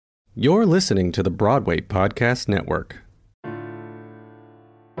You're listening to the Broadway Podcast Network.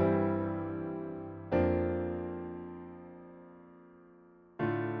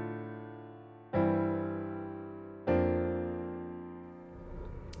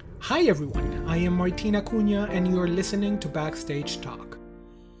 Hi everyone, I am Martina Cunha and you're listening to Backstage Talk.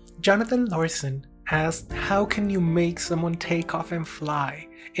 Jonathan Larson asked, how can you make someone take off and fly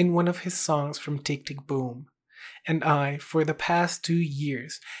in one of his songs from Tick Tick Boom? And I, for the past 2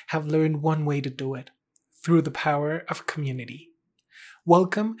 years, have learned one way to do it, through the power of community.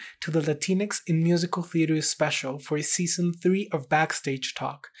 Welcome to the Latinx in Musical Theater special for Season 3 of Backstage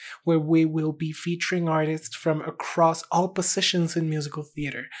Talk, where we will be featuring artists from across all positions in musical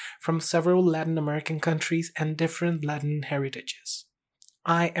theater, from several Latin American countries and different Latin heritages.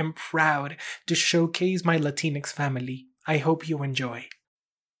 I am proud to showcase my Latinx family. I hope you enjoy.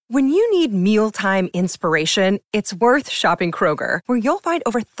 When you need mealtime inspiration, it's worth shopping Kroger, where you'll find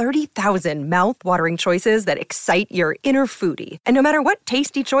over 30,000 mouth-watering choices that excite your inner foodie. And no matter what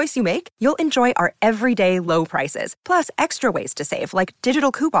tasty choice you make, you'll enjoy our everyday low prices, plus extra ways to save, like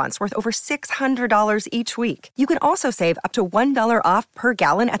digital coupons worth over $600 each week. You can also save up to $1 off per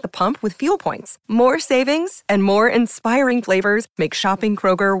gallon at the pump with fuel points. More savings and more inspiring flavors make shopping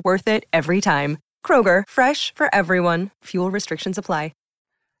Kroger worth it every time. Kroger, fresh for everyone. Fuel restrictions apply.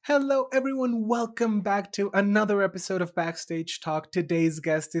 Hello everyone, welcome back to another episode of Backstage Talk. Today's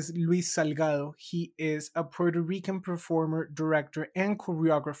guest is Luis Salgado. He is a Puerto Rican performer, director, and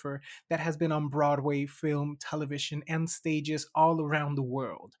choreographer that has been on Broadway, film, television, and stages all around the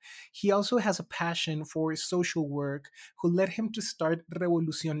world. He also has a passion for social work, who led him to start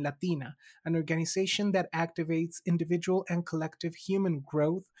Revolución Latina, an organization that activates individual and collective human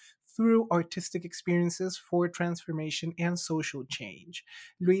growth through artistic experiences for transformation and social change.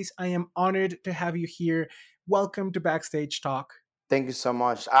 Luis, I am honored to have you here. Welcome to Backstage Talk. Thank you so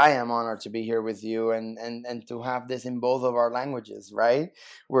much. I am honored to be here with you and to have this in both of our languages, right?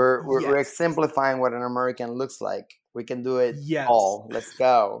 We're Yes. exemplifying what an American looks like. We can do it Yes. all. Let's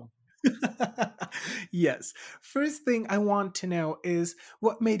go. Yes. First thing I want to know is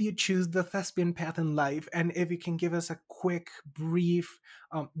what made you choose the thespian path in life, and if you can give us a quick, brief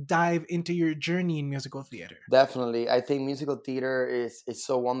dive into your journey in musical theater. Definitely. I think musical theater is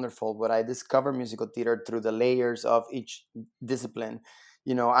so wonderful, but I discovered musical theater through the layers of each discipline.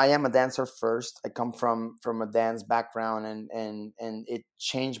 You know, I am a dancer first. I come from a dance background and it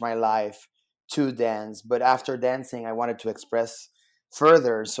changed my life to dance. But after dancing, I wanted to express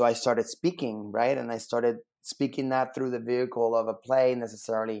further. So I started speaking, right? And I started speaking not through the vehicle of a play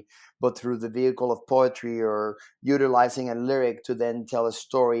necessarily, but through the vehicle of poetry or utilizing a lyric to then tell a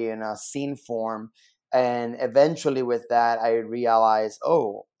story in a scene form. And eventually with that, I realized,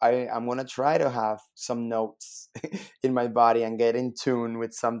 I'm going to try to have some notes in my body and get in tune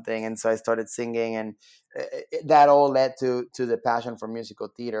with something. And so I started singing, and that all led to the passion for musical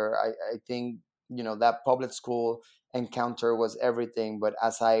theater. I think, you know, that public school encounter was everything. But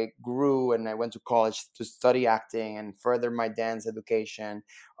as I grew and I went to college to study acting and further my dance education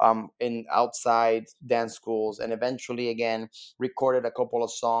in outside dance schools, and eventually again recorded a couple of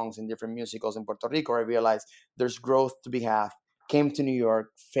songs in different musicals in Puerto Rico, I realized there's growth to be had. Came to New York,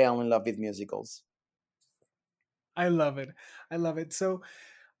 fell in love with musicals. I love it. I love it. So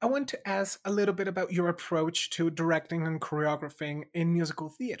I want to ask a little bit about your approach to directing and choreographing in musical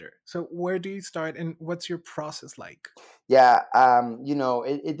theater. So where do you start and what's your process like? Yeah, you know,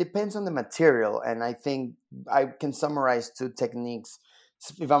 it depends on the material. And I think I can summarize two techniques.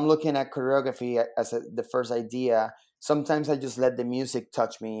 If I'm looking at choreography as the first idea, sometimes I just let the music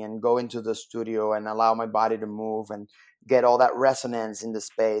touch me and go into the studio and allow my body to move and get all that resonance in the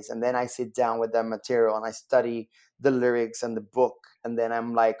space. And then I sit down with that material and I study the lyrics and the book. And then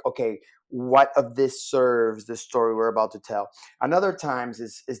I'm like, okay, what of this serves the story we're about to tell? Another times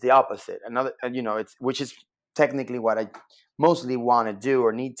is the opposite. You know, which is technically what I mostly want to do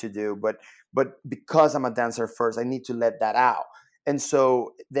or need to do, but because I'm a dancer first, I need to let that out. And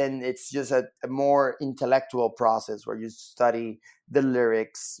so then it's just a more intellectual process where you study the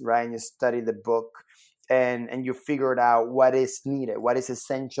lyrics, right? And you study the book and you figure out what is needed, what is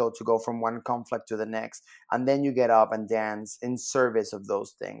essential to go from one conflict to the next. And then you get up and dance in service of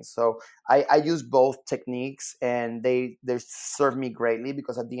those things. So I use both techniques, and they serve me greatly,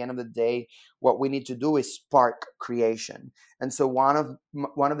 because at the end of the day, what we need to do is spark creation. And so one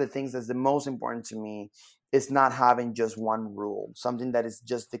of the things that's the most important to me is not having just one rule, something that is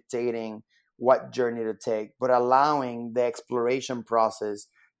just dictating what journey to take, but allowing the exploration process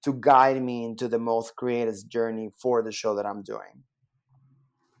to guide me into the most creative journey for the show that I'm doing.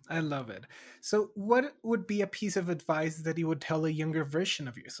 I love it. So, what would be a piece of advice that you would tell a younger version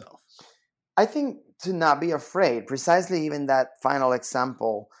of yourself? I think to not be afraid, precisely even that final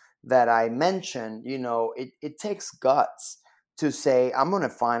example that I mentioned, it takes guts to say, I'm going to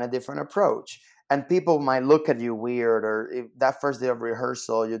find a different approach. And people might look at you weird, or if that first day of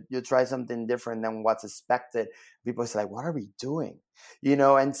rehearsal, you try something different than what's expected. People say, like, what are we doing?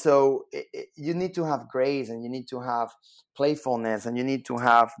 And so you need to have grace, and you need to have playfulness, and you need to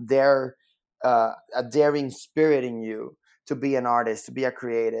have a daring spirit in you to be an artist, to be a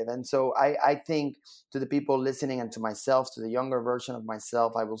creative. And so I think to the people listening and to myself, to the younger version of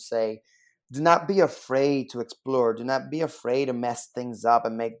myself, I will say, do not be afraid to explore. Do not be afraid to mess things up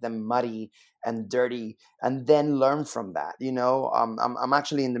and make them muddy and dirty, and then learn from that. I'm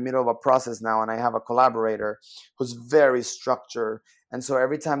actually in the middle of a process now, and I have a collaborator who's very structured. And so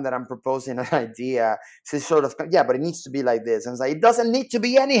every time that I'm proposing an idea, she's sort of, yeah, but it needs to be like this. And it's like, it doesn't need to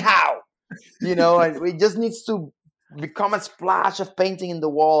be anyhow. And it just needs to become a splash of painting in the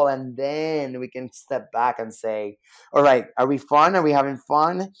wall, and then we can step back and say, all right, are we fun? Are we having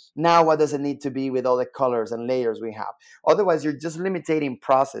fun? Now what does it need to be with all the colors and layers we have? Otherwise, you're just limiting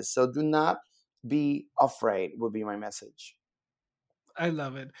process. So do not be afraid, would be my message. I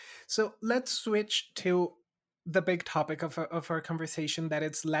love it. So let's switch to the big topic of our conversation, that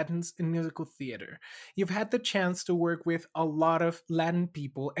it's Latins in musical theater. You've had the chance to work with a lot of Latin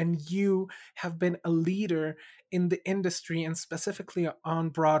people, and you have been a leader in the industry, and specifically on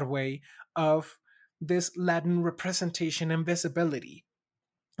Broadway, of this Latin representation and visibility.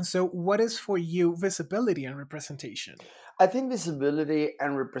 So, what is for you visibility and representation? I think visibility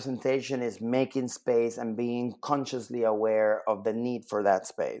and representation is making space and being consciously aware of the need for that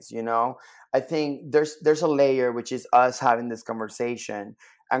space. I think there's a layer, which is us having this conversation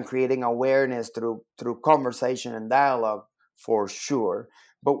and creating awareness through conversation and dialogue, for sure.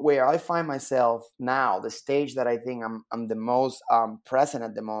 But where I find myself now, the stage that I think I'm the most present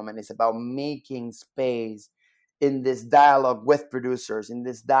at the moment, is about making space in this dialogue with producers, in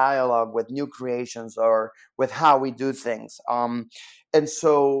this dialogue with new creations, or with how we do things. And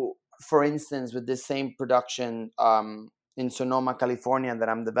so, for instance, with this same production in Sonoma, California, that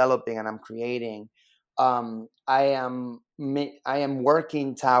I'm developing and I'm creating, I am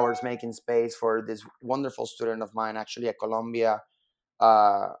working towards making space for this wonderful student of mine, actually a Colombia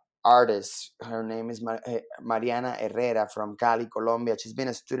uh, artist. Her name is Mariana Herrera from Cali, Colombia. She's been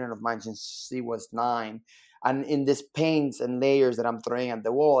a student of mine since she was 9. And in these paints and layers that I'm throwing at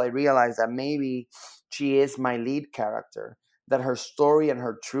the wall, I realized that maybe she is my lead character, that her story and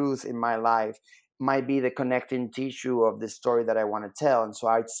her truth in my life might be the connecting tissue of the story that I want to tell. And so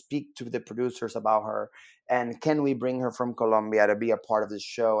I speak to the producers about her, and can we bring her from Colombia to be a part of the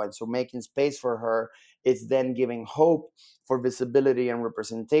show? And so making space for her is then giving hope for visibility and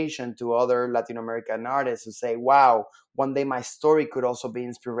representation to other Latin American artists who say, wow, one day my story could also be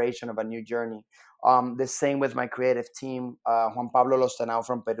inspiration of a new journey. The same with my creative team, Juan Pablo Lostanao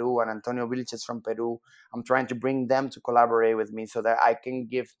from Peru and Antonio Vilches from Peru. I'm trying to bring them to collaborate with me so that I can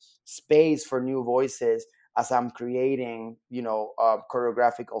give space for new voices as I'm creating,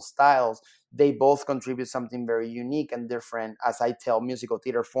 choreographical styles. They both contribute something very unique and different as I tell musical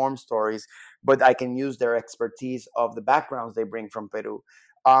theater form stories, but I can use their expertise of the backgrounds they bring from Peru.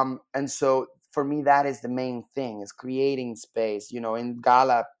 And so for me, that is the main thing, is creating space. In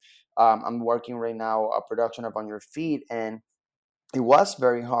Gala, I'm working right now a production of On Your Feet, and it was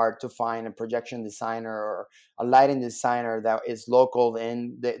very hard to find a projection designer or a lighting designer that is local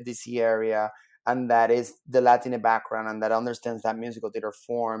in the DC area, and that is the Latina background, and that understands that musical theater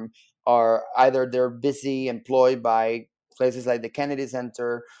form. Or either they're busy employed by places like the Kennedy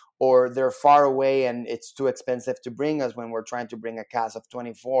Center, or they're far away and it's too expensive to bring us when we're trying to bring a cast of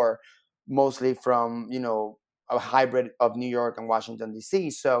 24, mostly from a hybrid of New York and Washington,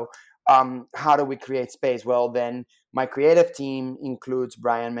 D.C. So how do we create space? Well, then my creative team includes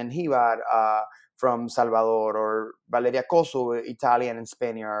Brian Menjivar from Salvador, or Valeria Coso, Italian and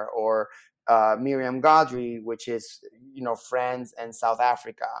Spaniard, or Miriam Godry, which is France and South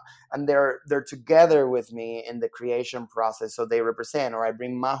Africa, and they're together with me in the creation process, so they represent. Or I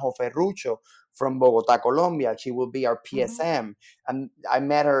bring Majo Ferruccio from Bogota, Colombia. She will be our PSM, and I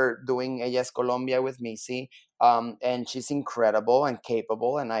met her doing Ellas Colombia with Missy, and she's incredible and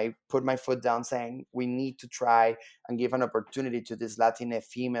capable. And I put my foot down, saying we need to try and give an opportunity to this Latina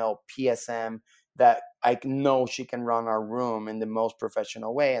female PSM that I know she can run our room in the most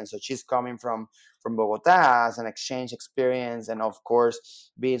professional way. And so she's coming from Bogota as an exchange experience, and of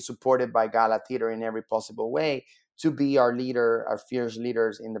course being supported by Gala Theater in every possible way. to be our leader, our fierce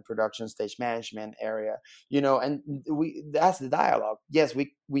leaders in the production stage management area, and that's the dialogue. Yes,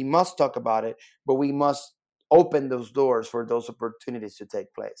 we must talk about it, but we must open those doors for those opportunities to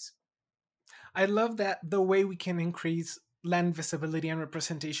take place. I love that the way we can increase land visibility and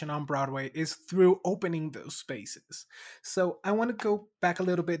representation on Broadway is through opening those spaces. So I want to go back a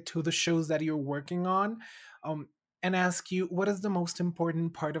little bit to the shows that you're working on, um, and ask you, what is the most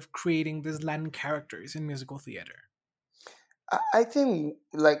important part of creating these Latin characters in musical theater? I think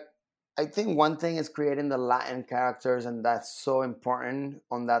I think one thing is creating the Latin characters, and that's so important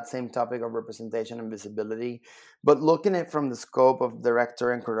on that same topic of representation and visibility. But looking at from the scope of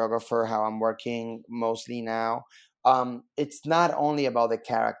director and choreographer, how I'm working mostly now, it's not only about the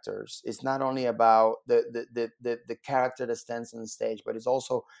characters. It's not only about the character that stands on the stage, but it's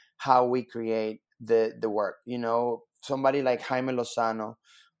also how we create the work. Somebody like Jaime Lozano,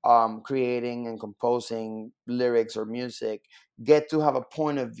 creating and composing lyrics or music, get to have a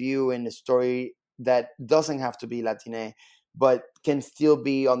point of view in the story that doesn't have to be Latine, but can still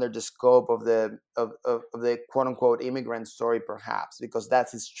be under the scope of the quote unquote immigrant story, perhaps, because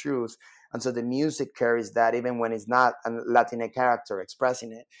that's his truth. And so the music carries that even when it's not a Latine character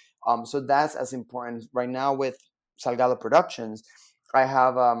expressing it. So that's as important right now with Salgado Productions.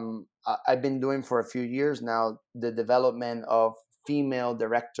 I've been doing for a few years now the development of female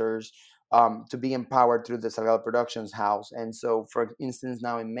directors, to be empowered through the Salgado Productions house. And so, for instance,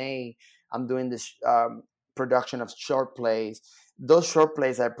 now in May, I'm doing this production of short plays. Those short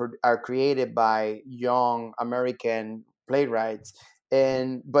plays are created by young American playwrights,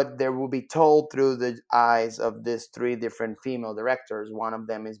 but they will be told through the eyes of these three different female directors. One of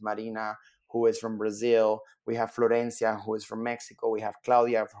them is Marina, who is from Brazil. We have Florencia, who is from Mexico. We have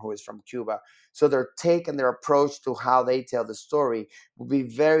Claudia, who is from Cuba. So their take and their approach to how they tell the story will be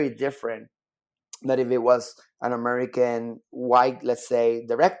very different than if it was an American white, let's say,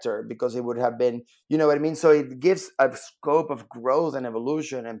 director, because it would have been, you know what I mean? So it gives a scope of growth and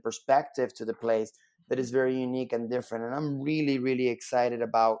evolution and perspective to the plays that is very unique and different. And I'm really, really excited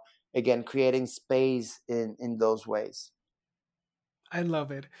about, again, creating space in those ways. I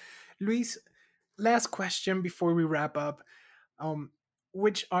love it. Luis, last question before we wrap up. Um,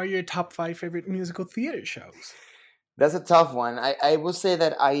 which are your top five favorite musical theater shows? That's a tough one. I will say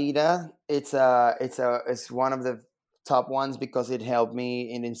that Aida, it's one of the top ones because it helped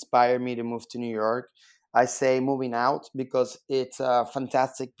me, it inspired me to move to New York. I say Moving Out because it's a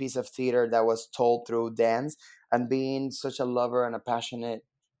fantastic piece of theater that was told through dance, and being such a lover and a passionate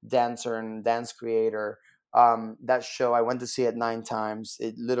dancer and dance creator. That show, I went to see it 9 times.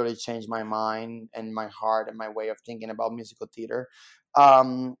 It literally changed my mind and my heart and my way of thinking about musical theater.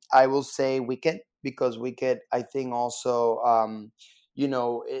 I will say Wicked because Wicked, I think also,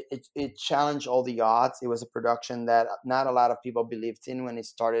 it challenged all the odds. It was a production that not a lot of people believed in when it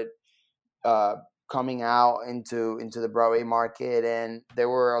started uh, coming out into the Broadway market, and there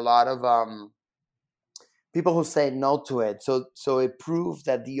were a lot of people who said no to it. So it proved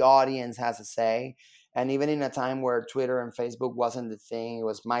that the audience has a say. And even in a time where Twitter and Facebook wasn't the thing, it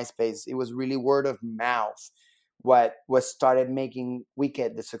was MySpace. It was really word of mouth what started making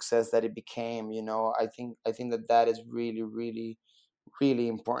Wicked the success that it became. I think that is really, really, really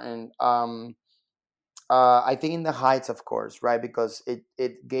important. I think in the Heights, of course, right, because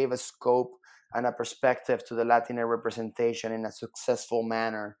it gave a scope and a perspective to the Latina representation in a successful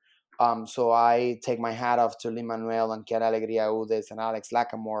manner. So I take my hat off to Lin Manuel and Chiara Alegria Udes and Alex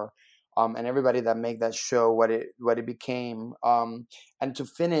Lackamore, and everybody that made that show what it became. And to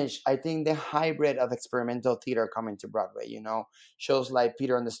finish, I think the hybrid of experimental theater coming to Broadway. Shows like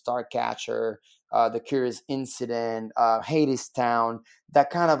Peter and the Starcatcher, The Curious Incident, Hadestown, that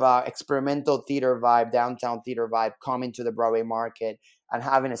kind of experimental theater vibe, downtown theater vibe, coming to the Broadway market and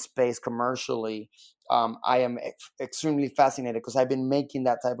having a space commercially. I am extremely fascinated because I've been making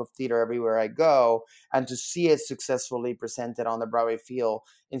that type of theater everywhere I go, and to see it successfully presented on the Broadway field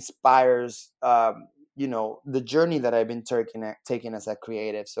inspires, the journey that I've been taking as a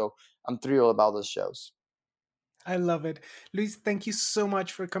creative. So I'm thrilled about those shows. I love it. Luis, thank you so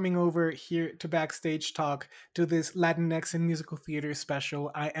much for coming over here to Backstage Talk to this Latinx in musical theater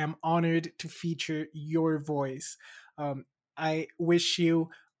special. I am honored to feature your voice. I wish you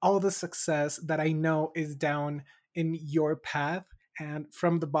all the success that I know is down in your path. And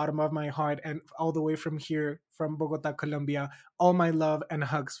from the bottom of my heart and all the way from here from Bogota, Colombia. All my love and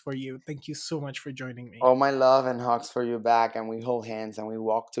hugs for you. Thank you so much for joining me. All my love and hugs for you back, and we hold hands and we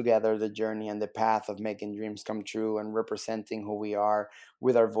walk together the journey and the path of making dreams come true and representing who we are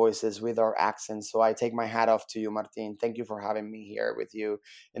with our voices, with our accents. So I take my hat off to you, Martin. Thank you for having me here with you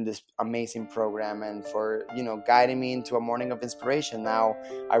in this amazing program and for, guiding me into a morning of inspiration. Now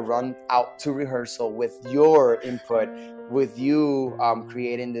I run out to rehearsal with your input, with you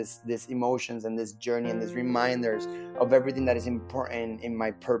creating this emotions and this journey and these reminders of everything that is important in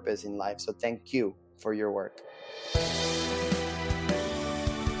my purpose in life. So thank you for your work.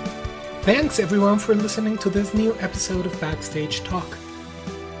 Thanks everyone for listening to this new episode of Backstage Talk.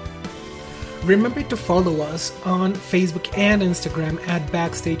 Remember to follow us on Facebook and Instagram at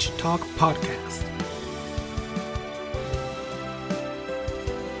Backstage Talk Podcast.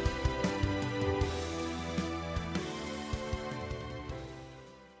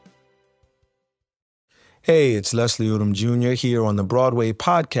 Hey, it's Leslie Odom Jr. here on the Broadway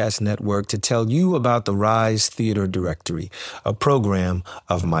Podcast Network to tell you about the Rise Theater Directory, a program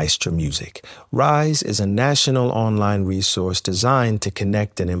of Maestro Music. Rise is a national online resource designed to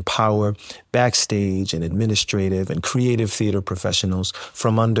connect and empower backstage and administrative and creative theater professionals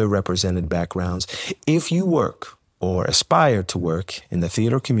from underrepresented backgrounds. If you work or aspire to work in the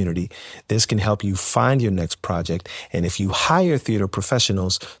theater community, this can help you find your next project. And if you hire theater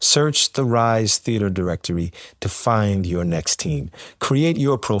professionals, search the Rise Theater Directory to find your next team. Create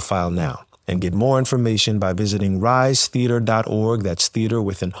your profile now and get more information by visiting risetheater.org. That's theater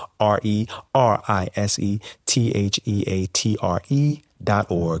with an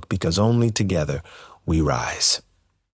RERISETHEATRE.org, because only together we rise.